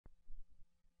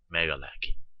mega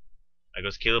lag. I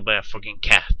got killed by a fucking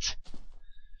cat.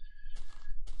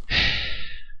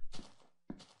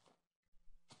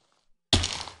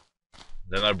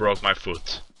 Then I broke my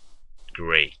foot.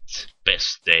 Great.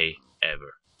 Best day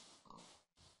ever.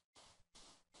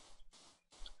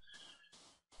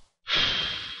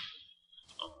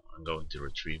 Oh, I'm going to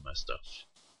retrieve my stuff.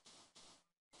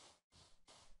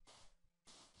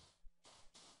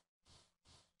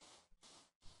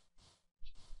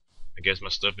 I guess my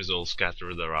stuff is all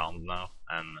scattered around now,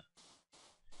 and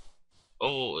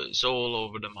oh, it's all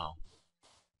over the map.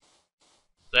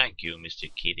 Thank you,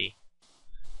 Mr. Kitty.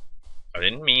 I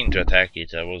didn't mean to attack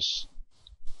it, I was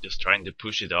just trying to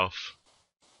push it off.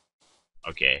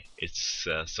 Okay, it's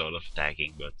sort of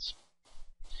attacking, but...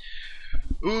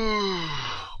 Ooh,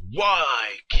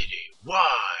 why, Kitty,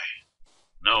 why?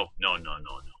 No, no, no, no,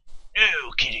 no.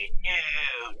 No, Kitty,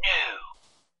 no, no.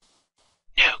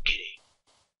 No, Kitty.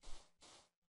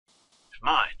 It's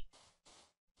mine.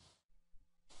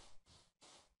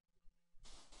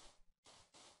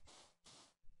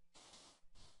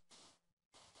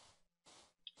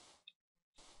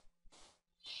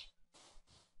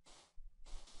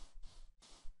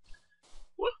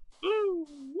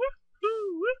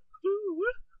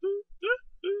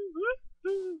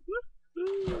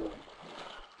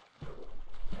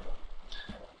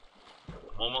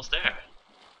 I'm almost there.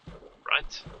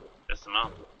 Right? That's the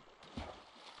mountain.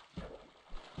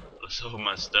 So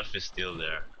my stuff is still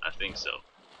there. I think so.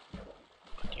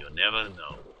 But you never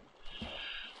know.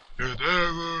 You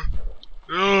never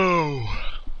know.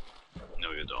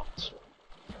 No, you don't.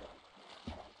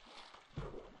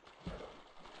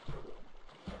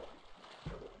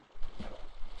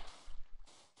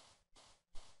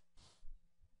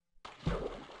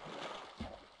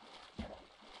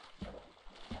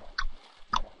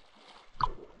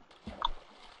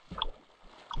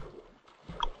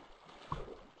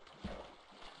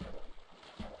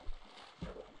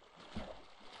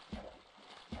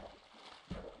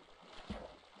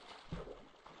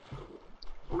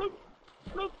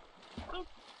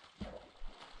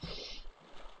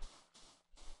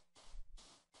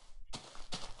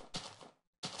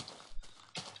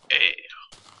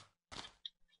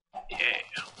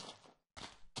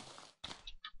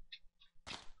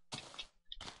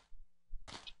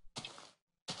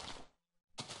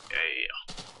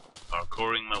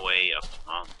 Parkouring my way up the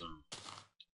mountain.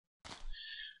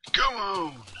 Come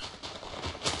on!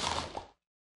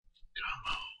 Come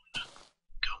on!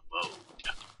 Come on!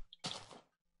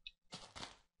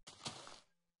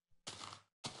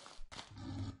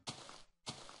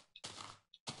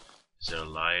 Is there a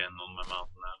lion on my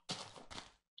mountain now?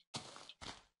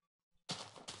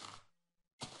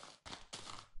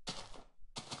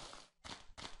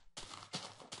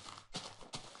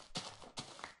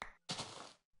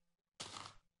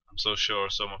 I'm so sure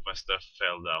some of my stuff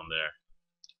fell down there.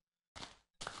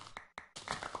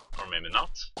 Or maybe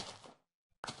not.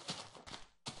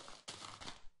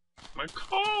 My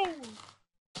coal!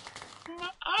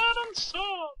 My iron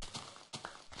sword!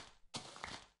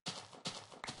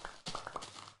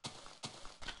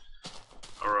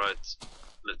 Alright,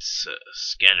 let's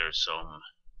scatter some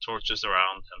torches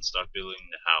around and start building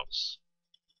the house.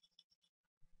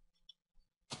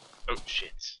 Oh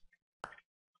shit.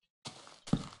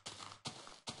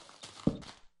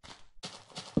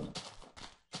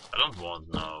 I don't want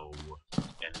no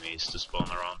enemies to spawn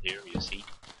around here, you see.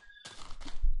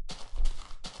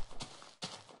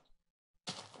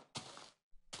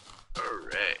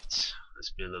 Alright,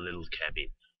 let's build a little cabin.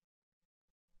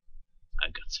 I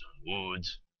got some wood.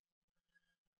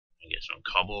 I get some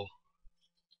cobble.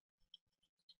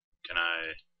 Can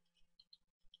I...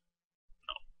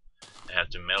 No. I have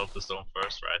to melt the stone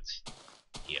first, right?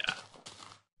 Yeah.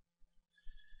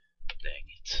 Dang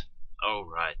it.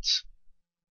 Alright.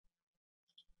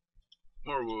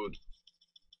 More wood.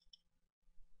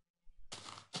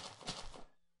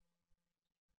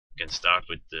 We can start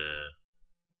with the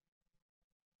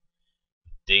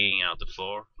digging out the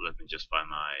floor. Let me just find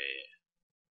my...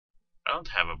 I don't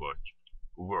have a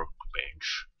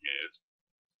workbench. No.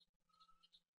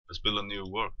 Let's build a new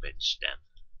workbench then.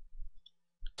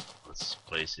 Let's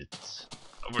place it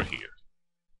over here.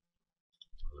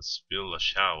 Let's build a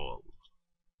shovel.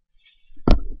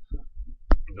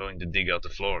 I'm going to dig out the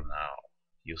floor now.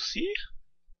 You see?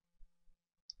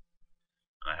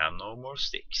 I have no more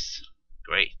sticks.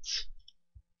 Great.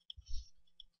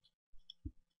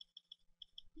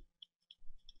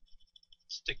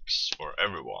 Sticks for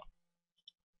everyone.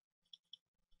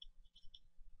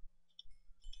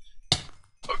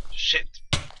 Oh shit!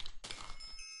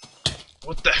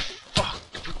 What the fuck?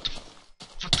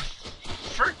 What the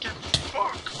frickin'?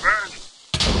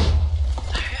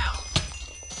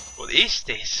 is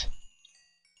this?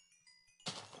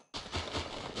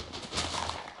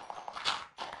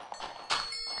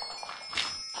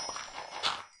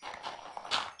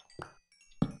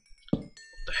 What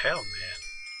the hell, man?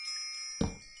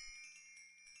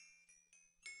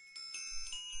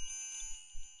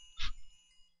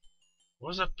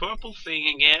 What's that purple thing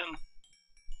again?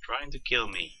 Trying to kill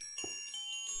me.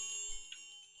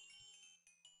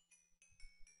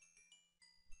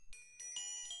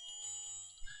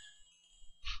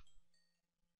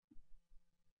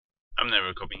 I'm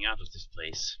never coming out of this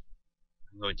place.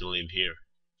 I'm going to live here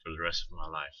for the rest of my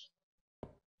life.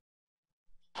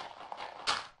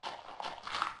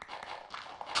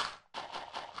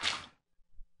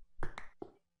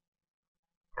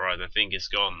 Alright, I think it's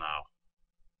gone now.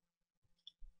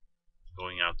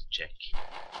 Going out to check.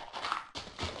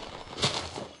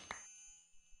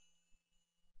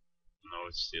 No,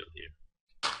 it's still here.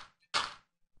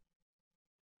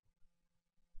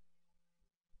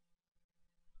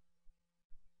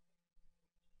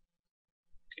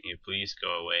 Can you please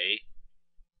go away?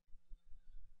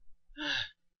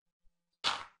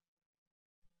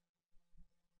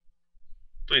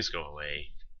 Please go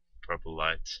away. Purple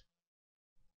light.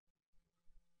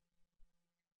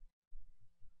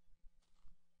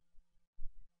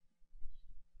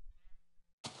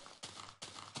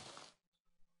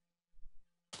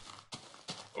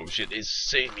 Oh shit, it's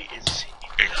seeing me, it's seeing me,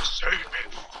 it's seeing me!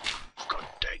 God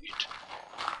dang it.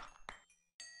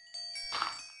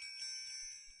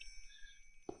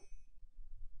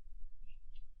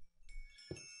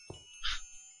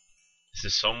 Is there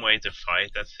some way to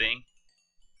fight that thing?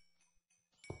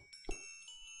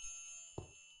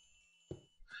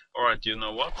 Alright, you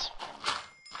know what?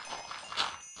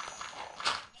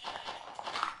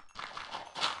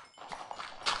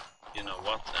 You know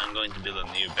what? I'm going to build a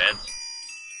new bed.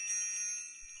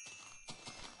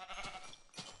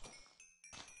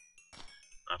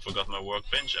 I forgot my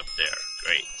workbench up there.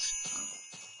 Great.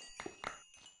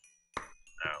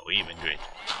 Oh, even great.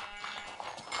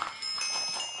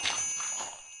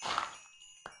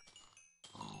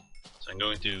 So I'm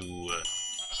going to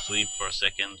sleep for a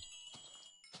second,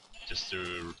 just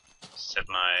to set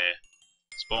my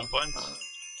spawn point.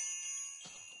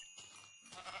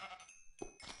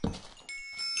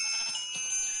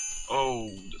 Oh,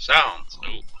 the sounds!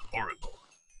 Oh, horrible.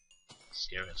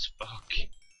 Scary as fuck.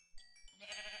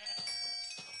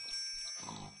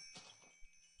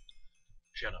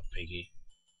 Shut up, piggy.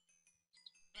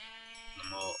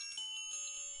 I'm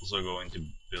also going to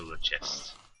build a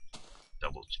chest.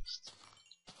 Double chest.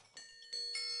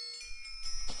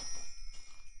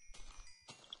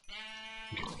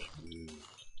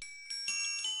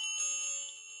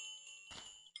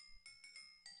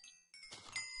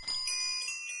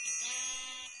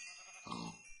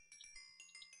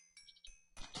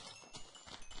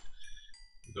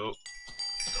 Go.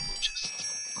 Double chest.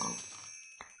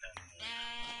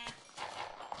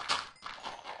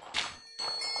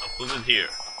 I'll put it here.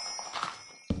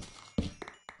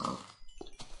 Go. I'm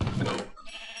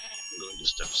going to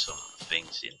stuff some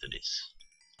things into this.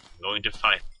 I'm going to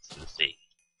fight the thing.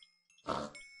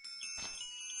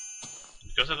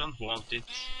 Because I don't want it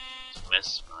to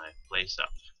mess my place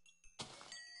up.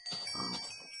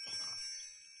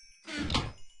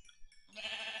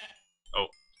 Oh.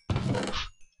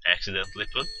 I accidentally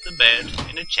put the bed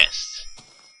in a chest.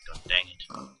 God dang it.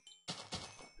 Here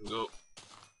we go.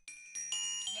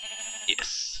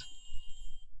 Yes.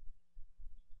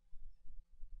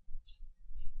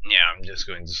 Yeah, I'm just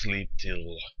going to sleep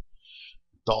till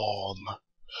dawn.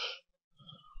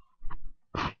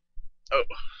 Oh.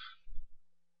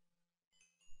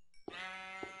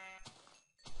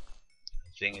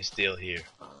 The thing is still here.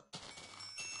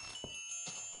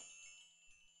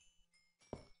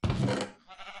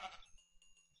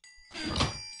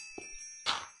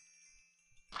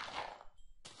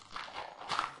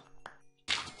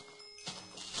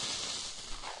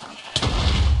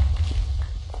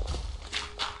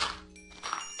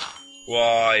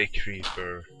 Why,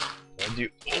 creeper? Why do you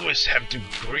always have to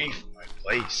grief my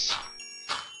place?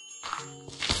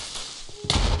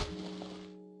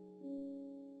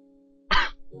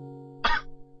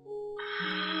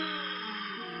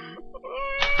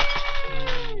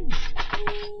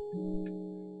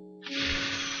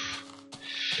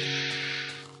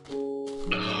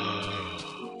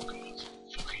 Oh, God,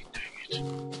 fucking dang it.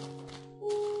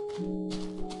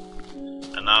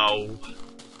 And now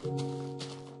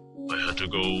I had to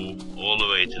go all the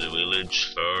way to the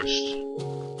village first.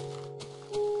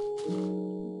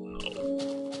 No.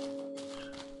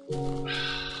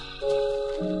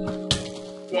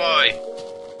 Why?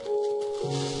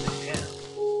 Yeah.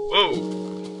 Whoa!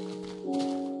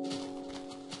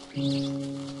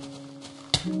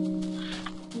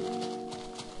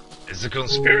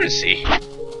 conspiracy.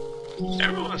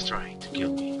 Everyone's trying to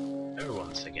kill me.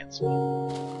 Everyone's against me.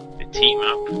 They team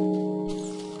up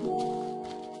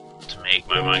to make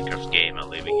my Minecraft game a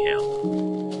living hell.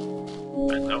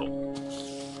 But no.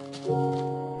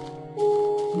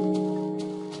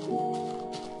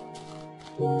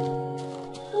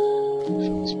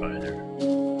 Food spider.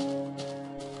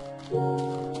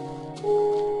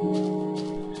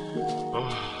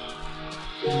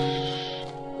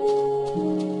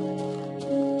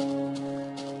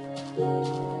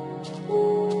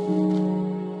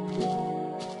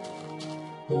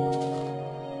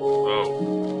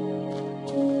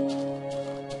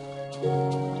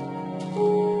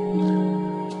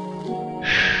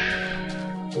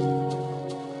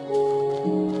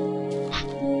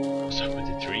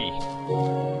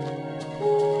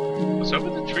 What's up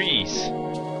with the trees?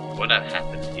 What had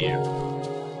happened here?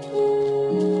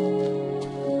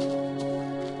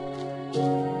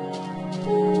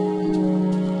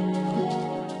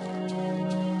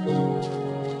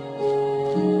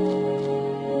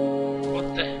 What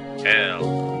the hell?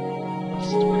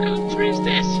 What kind of tree is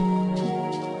this?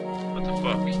 What the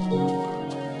fuck?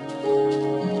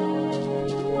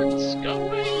 What's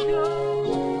going on?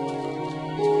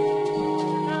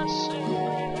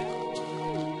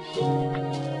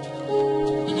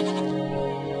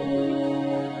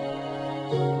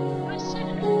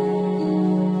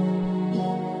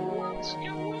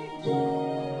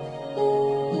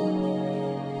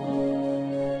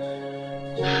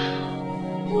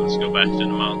 Let's go back to the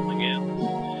mountain again,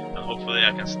 and hopefully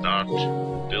I can start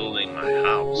building my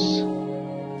house.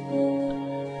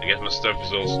 I guess my stuff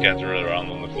is all scattered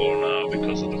around on the floor now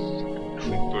because of the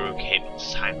creeper came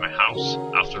inside my house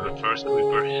after the first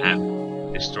creeper had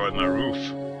destroyed my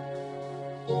roof.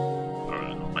 Or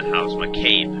not my house, my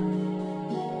cave.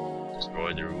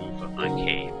 Destroyed the roof of my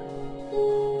cave.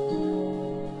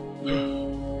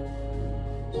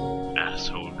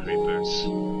 Asshole creepers.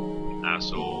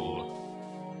 Asshole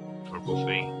purple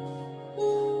thing.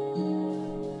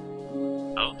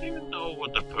 I don't even know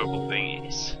what the purple thing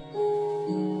is.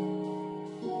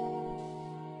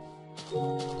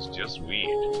 It's just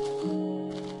weird.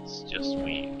 It's just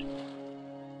weird.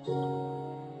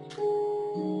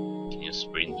 Can you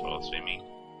sprint while swimming?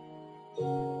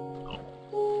 No.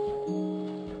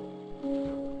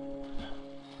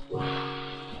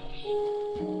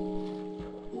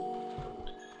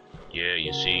 Yeah,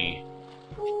 you see,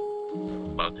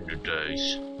 back in the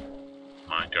days,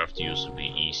 Minecraft used to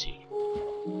be easy.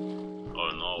 Oh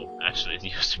no, actually it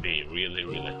used to be really,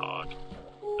 really hard.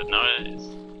 But now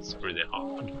it's pretty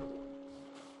hard.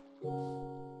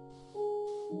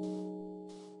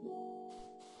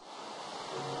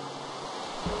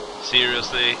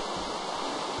 Seriously?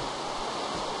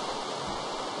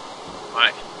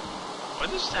 Why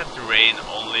does it have to rain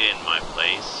only in my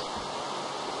place?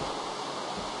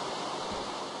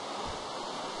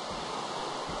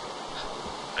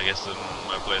 I guess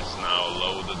my place is now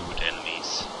loaded with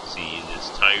enemies. See, there's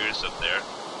tigers up there.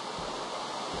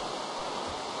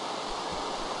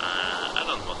 I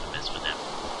don't want to mess with them.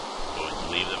 I'm going to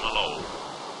leave them alone.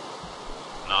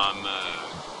 Now I'm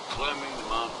climbing the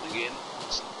mountain again.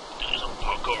 Let's do some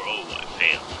parkour. Oh, I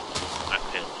failed. I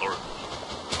failed horribly.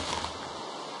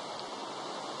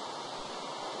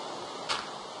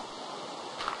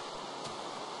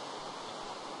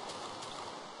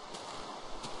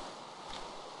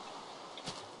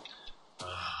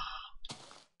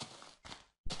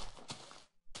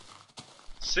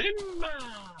 Simba!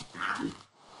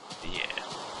 Yeah.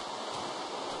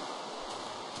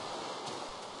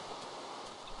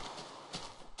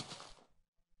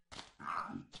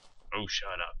 Oh,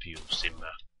 shut up, you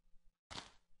Simba.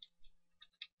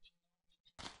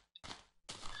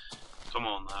 Come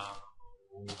on now.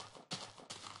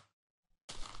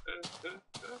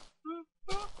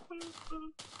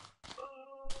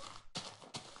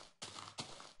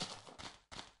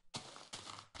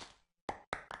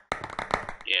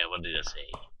 Yeah, what did I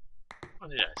say? What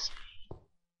did I say?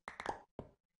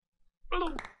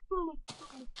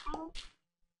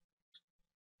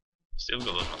 Still got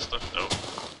a lot of stuff though.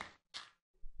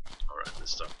 Alright,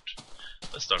 let's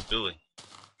start building.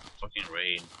 The fucking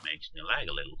rain makes me lag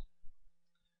a little.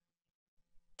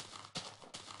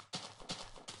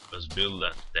 Let's build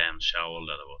that damn shovel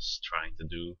that I was trying to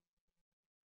do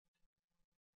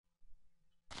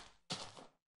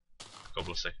a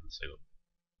couple of seconds ago.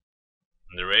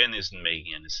 And the rain isn't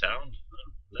making any sound.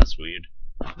 That's weird.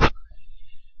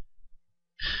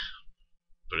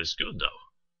 But it's good though.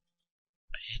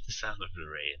 I hate the sound of the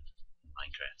rain in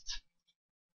Minecraft.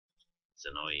 It's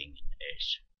annoying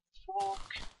as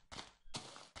fuck.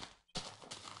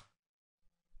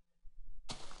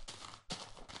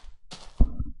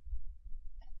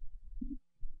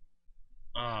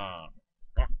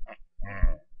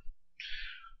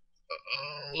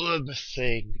 let me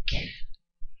think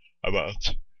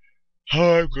about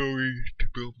how I'm going to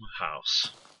build my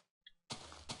house.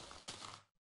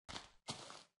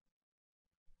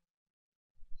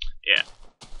 Yeah,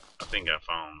 I think I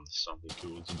found something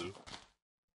cool to do.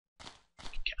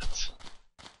 Cat.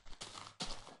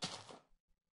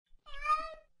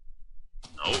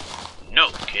 No, no,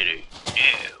 kitty,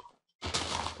 no.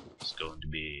 It's going to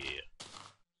be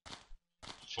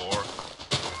 4.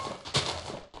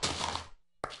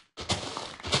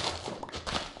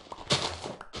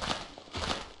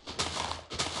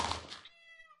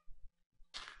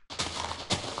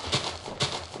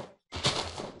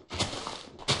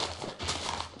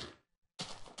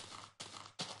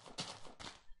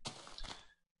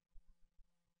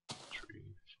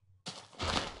 3,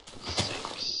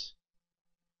 6.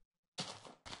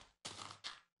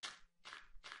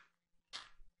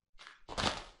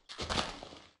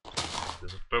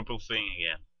 There's a purple thing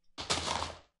again.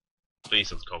 Please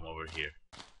don't come over here.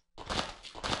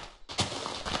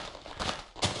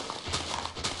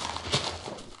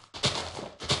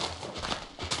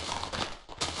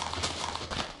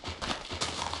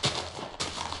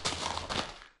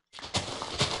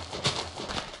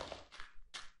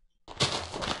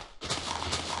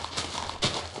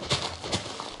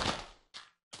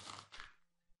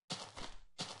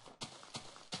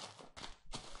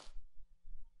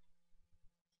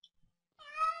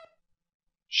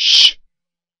 Shh!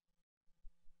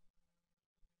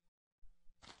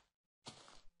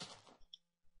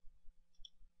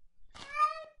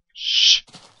 Shh!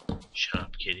 Shut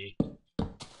up, kitty.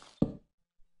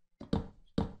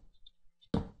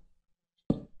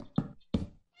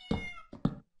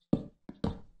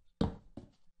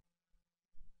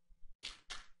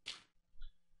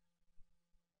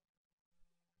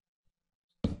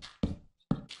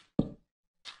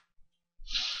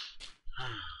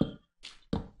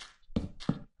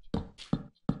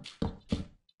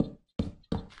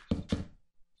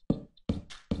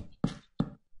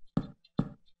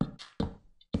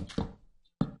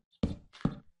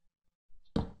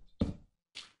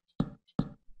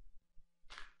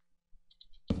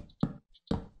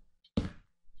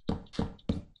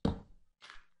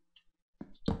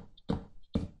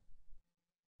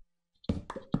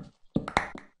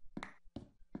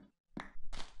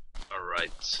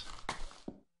 Alright.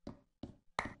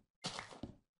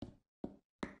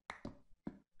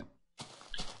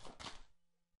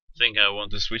 I think I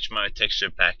want to switch my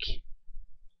texture pack.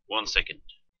 1 second.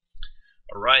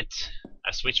 Alright,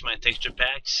 I switched my texture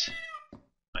packs.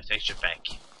 My texture pack.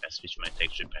 I switched my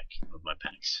texture pack, not my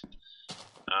packs.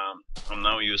 I'm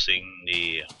now using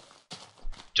the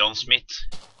John Smith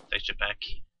texture pack.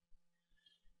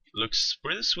 Looks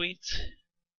pretty sweet.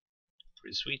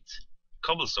 Pretty sweet.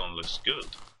 Cobblestone looks good.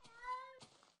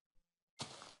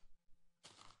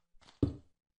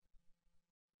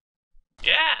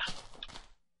 Yeah!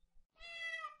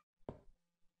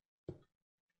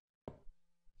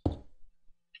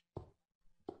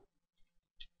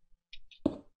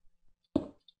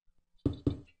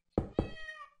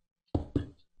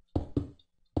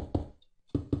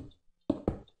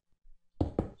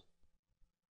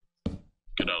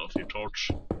 Get out of your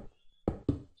torch.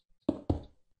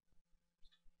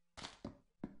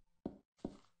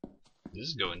 This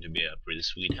is going to be a pretty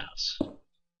sweet house.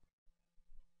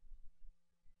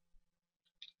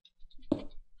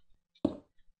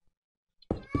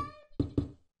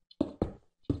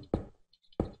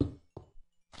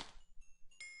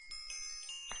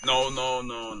 No, no,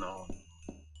 no, no.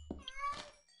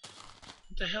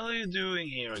 What the hell are you doing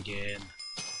here again?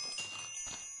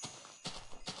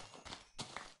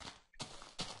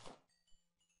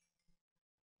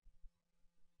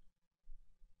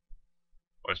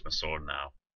 Where's my sword now?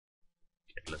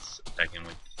 Okay, let's attack him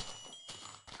with...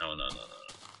 No, no, no, no.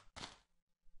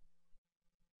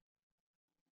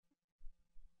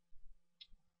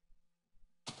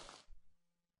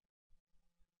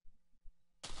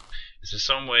 Is there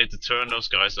some way to turn those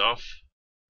guys off?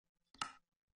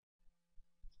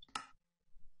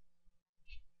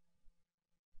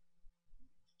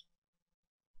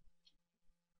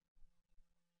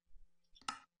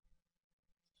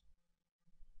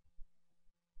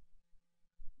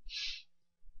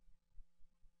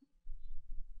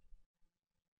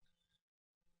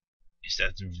 Is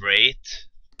that Wraith?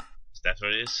 Is that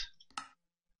what it is?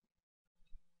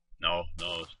 No,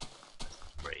 no, that's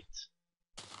not Wraith.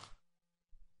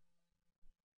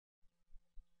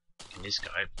 Can this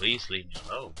guy please leave me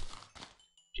alone?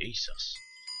 Jesus.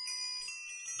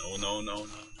 No, no, no, no,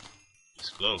 no. It's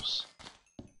close.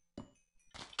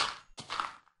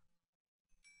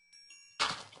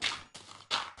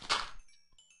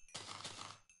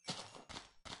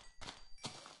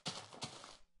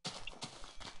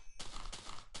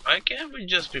 Why can't we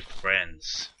just be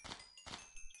friends?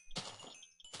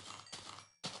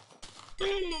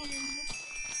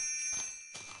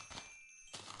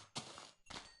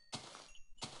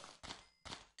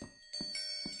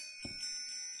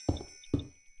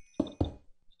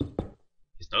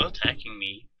 He's not attacking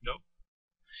me, no.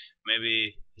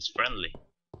 Maybe he's friendly.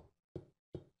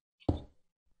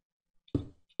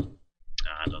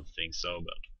 I don't think so,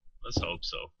 but let's hope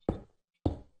so.